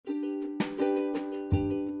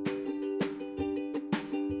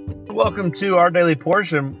Welcome to Our Daily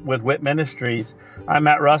Portion with WIT Ministries. I'm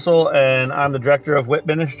Matt Russell, and I'm the director of WIT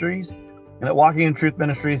Ministries. And at Walking in Truth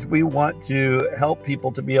Ministries, we want to help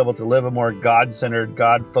people to be able to live a more God-centered,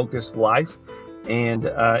 God-focused life, and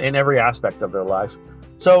in every aspect of their life.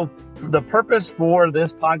 So the purpose for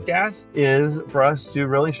this podcast is for us to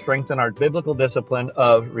really strengthen our biblical discipline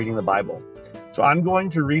of reading the Bible. So I'm going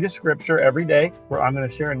to read a scripture every day where I'm going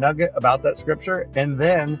to share a nugget about that scripture, and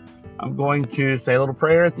then I'm going to say a little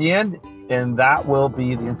prayer at the end, and that will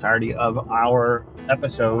be the entirety of our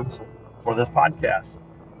episodes for this podcast.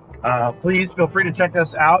 Please feel free to check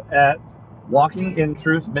us out at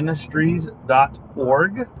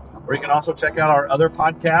walkingintruthministries.org, or you can also check out our other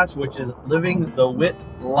podcast, which is Living the WIT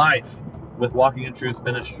Life with Walking in Truth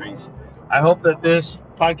Ministries. I hope that this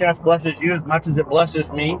podcast blesses you as much as it blesses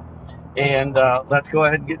me, and let's go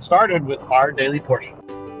ahead and get started with our daily portion.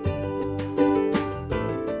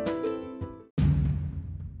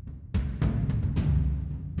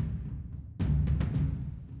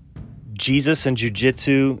 Jesus and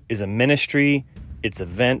Jiu-Jitsu is a ministry, it's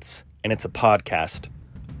events, and it's a podcast,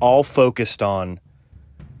 all focused on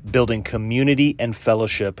building community and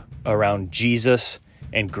fellowship around Jesus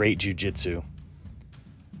and great Jiu-Jitsu.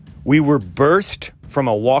 We were birthed from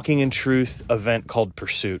a Walking in Truth event called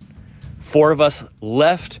Pursuit. 4 of us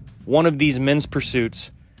left one of these men's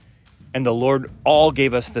pursuits, and the Lord all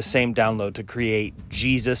gave us the same download to create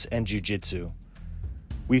Jesus and Jiu-Jitsu.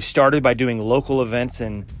 We've started by doing local events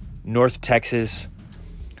in North Texas.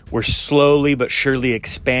 We're slowly but surely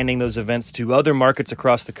expanding those events to other markets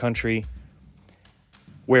across the country,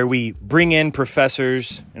 where we bring in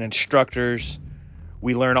professors and instructors.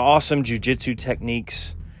 We learn awesome jiu-jitsu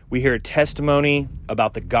techniques. We hear a testimony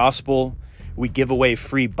about the gospel. We give away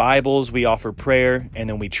free Bibles. We offer prayer, and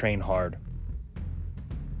then we train hard.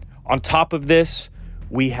 On top of this,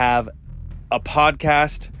 we have a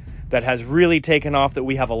podcast that has really taken off that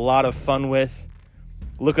we have a lot of fun with.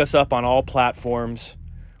 Look us up on all platforms.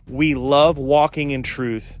 We love Walking in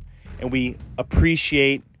Truth, and we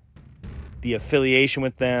appreciate the affiliation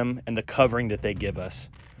with them and the covering that they give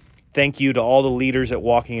us. Thank you to all the leaders at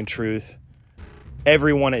Walking in Truth.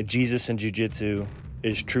 Everyone at Jesus and Jiu-Jitsu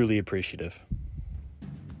is truly appreciative.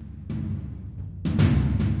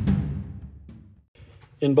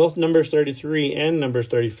 In both Numbers 33 and Numbers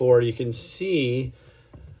 34, you can see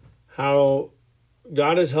how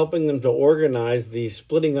God is helping them to organize the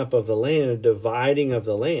splitting up of the land and dividing of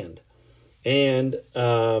the land. And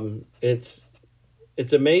it's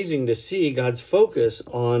amazing to see God's focus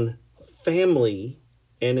on family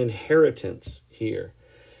and inheritance here.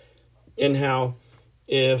 And how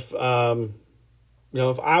if I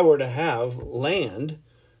were to have land,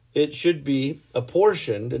 it should be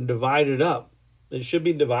apportioned and divided up. It should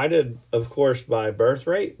be divided, of course, by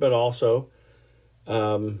birthright, but also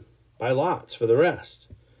by lots for the rest.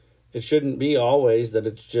 It shouldn't be always that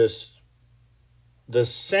it's just the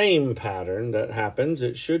same pattern that happens.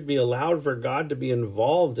 It should be allowed for God to be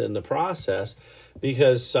involved in the process,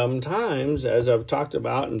 because sometimes, as I've talked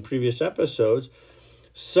about in previous episodes,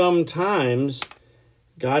 sometimes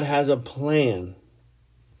God has a plan.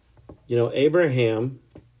 Abraham,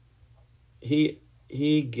 he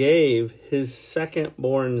gave his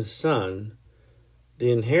second-born son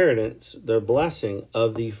the inheritance, the blessing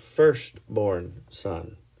of the firstborn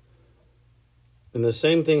son. And the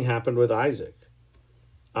same thing happened with Isaac.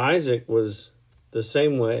 Isaac was the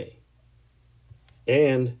same way.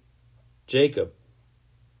 And Jacob.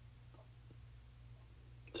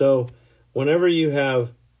 So whenever you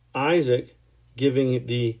have Isaac giving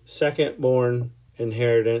the second-born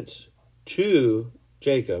inheritance to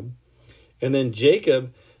Jacob, and then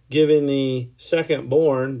Jacob giving the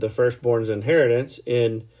second-born, the firstborn's inheritance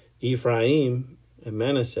in Ephraim and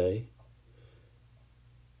Manasseh,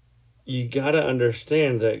 you got to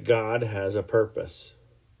understand that God has a purpose.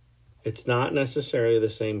 It's not necessarily the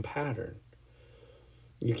same pattern.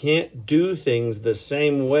 You can't do things the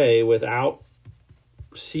same way without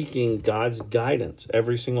seeking God's guidance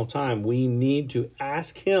every single time. We need to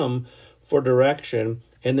ask Him for direction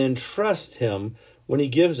and then trust Him when He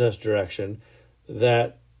gives us direction,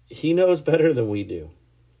 that He knows better than we do,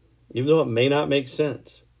 even though it may not make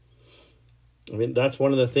sense. That's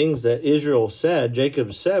one of the things that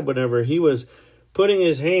Jacob said, whenever he was putting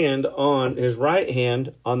his right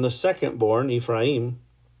hand on the second-born, Ephraim,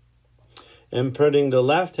 and putting the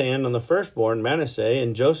left hand on the firstborn, Manasseh.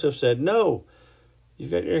 And Joseph said, "No,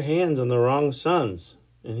 you've got your hands on the wrong sons."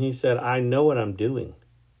 And he said, "I know what I'm doing.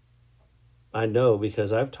 I know,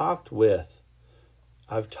 because I've talked with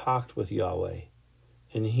Yahweh,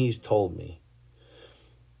 and He's told me."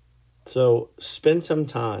 So spend some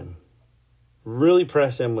time Really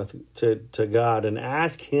press in to God and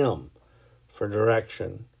ask Him for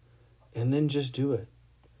direction, and then just do it.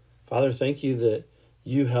 Father, thank you that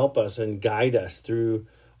you help us and guide us through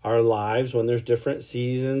our lives when there's different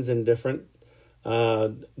seasons and different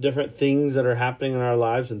things that are happening in our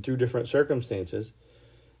lives and through different circumstances.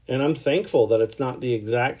 And I'm thankful that it's not the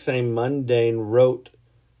exact same mundane, rote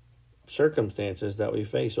circumstances that we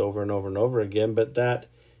face over and over and over again, but that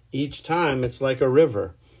each time it's like a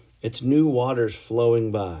river. It's new waters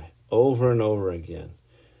flowing by over and over again.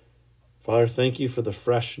 Father, thank you for the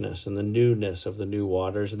freshness and the newness of the new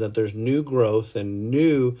waters, and that there's new growth and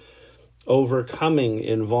new overcoming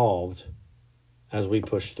involved as we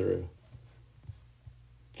push through.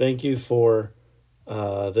 Thank you for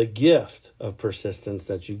the gift of persistence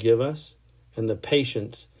that you give us and the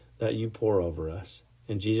patience that you pour over us.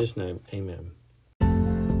 In Jesus' name, amen.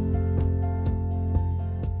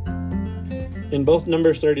 In both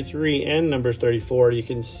Numbers 33 and Numbers 34, you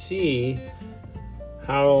can see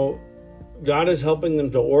how God is helping them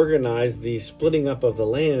to organize the splitting up of the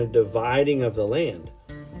land and dividing of the land.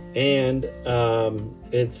 And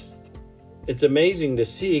it's amazing to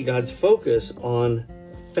see God's focus on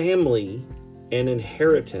family and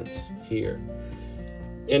inheritance here.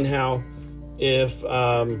 And how if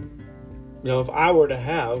I were to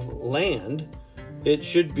have land, it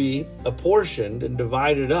should be apportioned and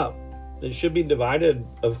divided up. It should be divided,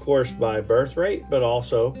 of course, by birthright, but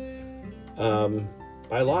also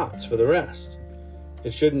by lots for the rest.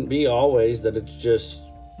 It shouldn't be always that it's just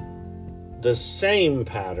the same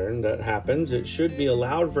pattern that happens. It should be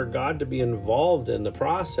allowed for God to be involved in the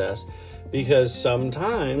process, because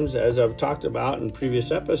sometimes, as I've talked about in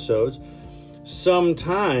previous episodes,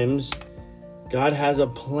 sometimes God has a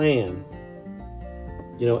plan.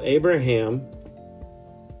 Abraham,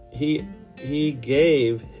 he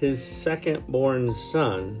gave his second-born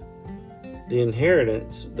son the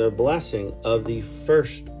inheritance, the blessing of the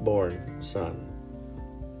firstborn son.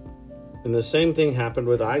 And the same thing happened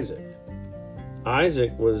with Isaac.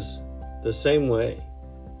 Isaac was the same way.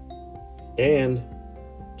 And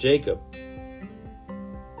Jacob.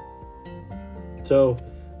 So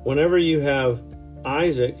whenever you have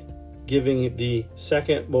Isaac giving the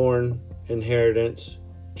second-born inheritance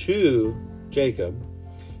to Jacob,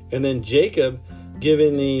 and then Jacob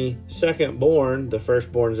giving the second-born, the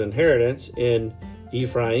firstborn's inheritance in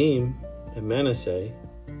Ephraim and Manasseh,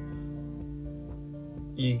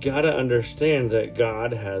 you got to understand that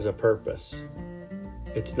God has a purpose.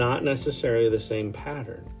 It's not necessarily the same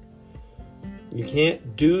pattern. You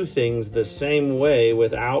can't do things the same way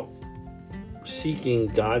without seeking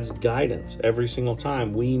God's guidance every single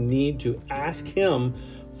time. We need to ask Him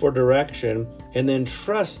for direction and then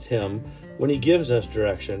trust Him when He gives us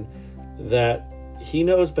direction, that He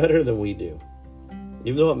knows better than we do,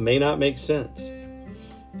 even though it may not make sense.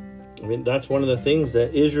 That's one of the things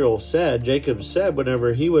that Jacob said,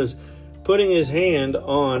 whenever he was putting his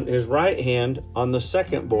right hand on the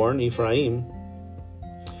second-born, Ephraim,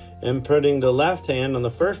 and putting the left hand on the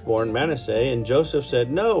firstborn, Manasseh. And Joseph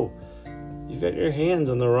said, "No, you've got your hands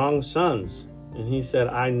on the wrong sons." And he said,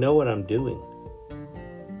 "I know what I'm doing.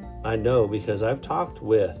 I know, because I've talked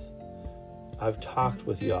with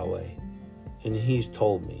Yahweh, and He's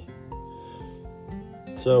told me."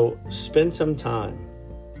 So spend some time.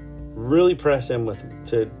 Really press in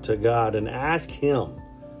to God and ask Him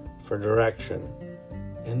for direction,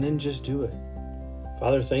 and then just do it.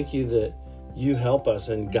 Father, thank you that you help us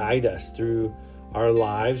and guide us through our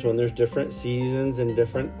lives when there's different seasons and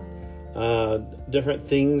different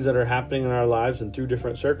things that are happening in our lives and through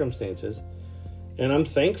different circumstances. And I'm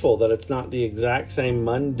thankful that it's not the exact same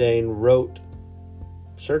mundane, rote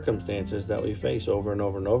circumstances that we face over and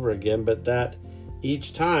over and over again, but that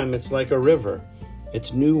each time it's like a river.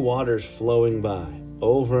 It's new waters flowing by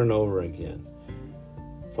over and over again.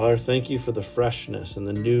 Father, thank you for the freshness and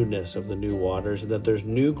the newness of the new waters, and that there's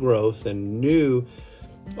new growth and new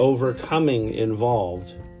overcoming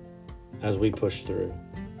involved as we push through.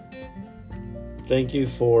 Thank you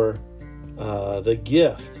for the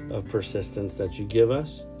gift of persistence that you give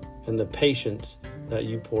us and the patience that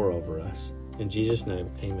you pour over us. In Jesus' name,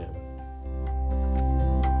 amen.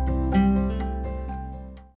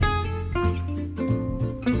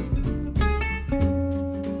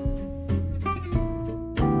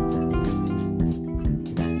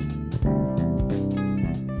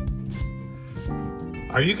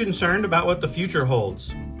 Are you concerned about what the future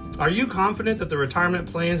holds? Are you confident that the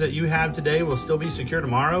retirement plans that you have today will still be secure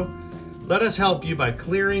tomorrow? Let us help you by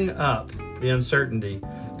clearing up the uncertainty.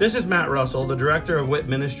 This is Matt Russell, the director of WIT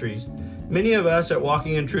Ministries, Many of us at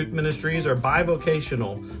Walking in Truth Ministries are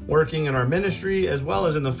bivocational, working in our ministry as well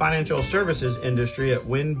as in the financial services industry at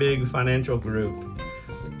Win Big Financial Group.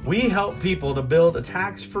 We help people to build a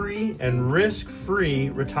tax-free and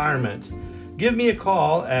risk-free retirement. Give me a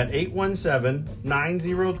call at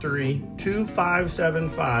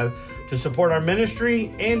 817-903-2575 to support our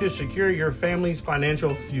ministry and to secure your family's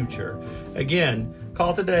financial future. Again,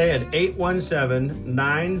 call today at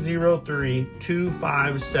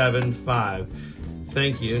 817-903-2575.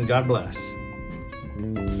 Thank you and God bless.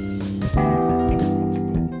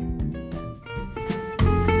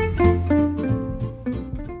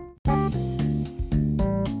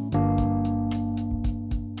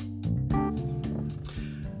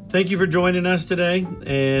 Thank you for joining us today,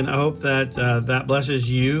 and I hope that that blesses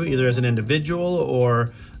you either as an individual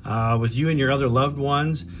or with you and your other loved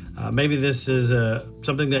ones. Maybe this is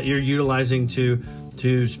something that you're utilizing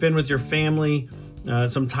to spend with your family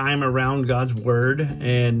some time around God's Word,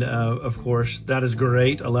 and of course, that is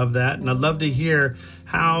great. I love that, and I'd love to hear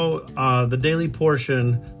how the Daily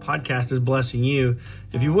Portion podcast is blessing you.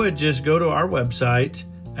 If you would, just go to our website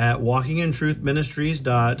at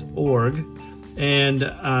walkingintruthministries.org. And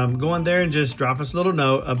go on there and just drop us a little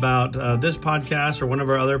note about this podcast or one of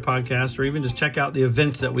our other podcasts, or even just check out the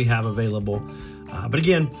events that we have available. But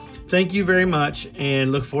again, thank you very much,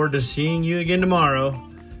 and look forward to seeing you again tomorrow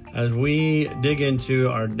as we dig into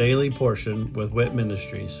our daily portion with WIT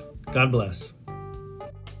Ministries. God bless.